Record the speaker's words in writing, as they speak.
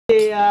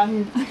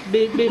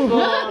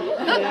Before,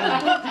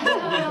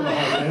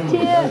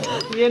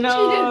 you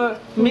know,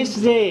 Miss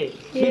Day,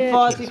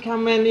 before she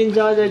come and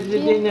enjoy the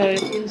dinner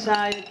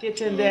inside the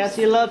kitchen there,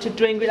 she love to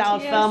drink with our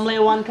family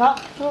 1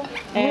 cup.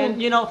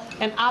 And you know,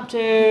 and after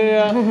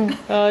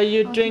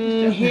you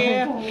drink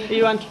here,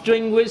 you want to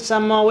drink with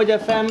some more with your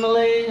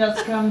family,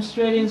 just come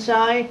straight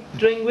inside,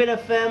 drink with a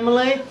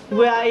family.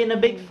 We are in a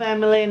big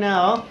family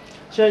now,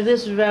 so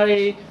this is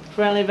very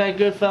friendly, very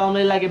good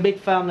family, like a big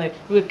family.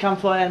 We come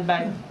forward and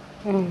back.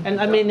 And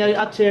I mean,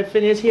 after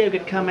finish here, you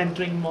could come and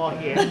drink more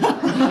here.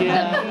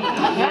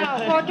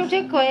 Cô chúc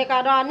sức khỏe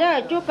cả đoàn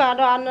nhé, chúc cả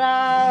đoàn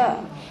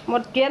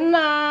một chuyến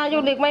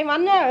du lịch may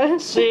mắn nhé.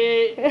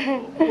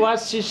 What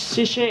she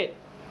said,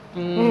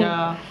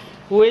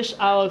 wish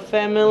our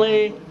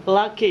family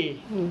lucky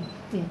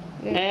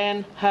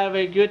and have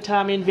a good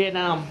time in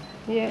Vietnam.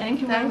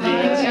 Thank you very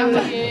much.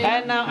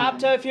 And now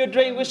after a few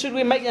drinks, should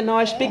we make a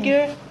noise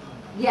bigger?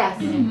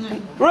 Yes.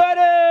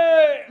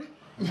 Ready?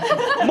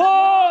 1, 2,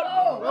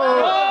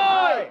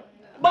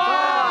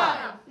 3,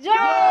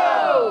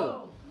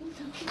 go!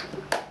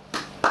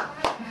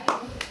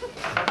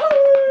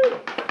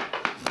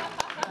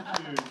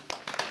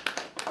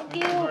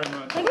 Thank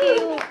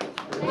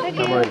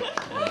you.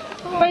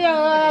 Bây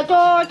giờ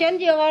cho chén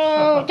rượu,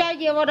 chai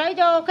rượu vào đấy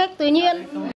cho khách tự nhiên.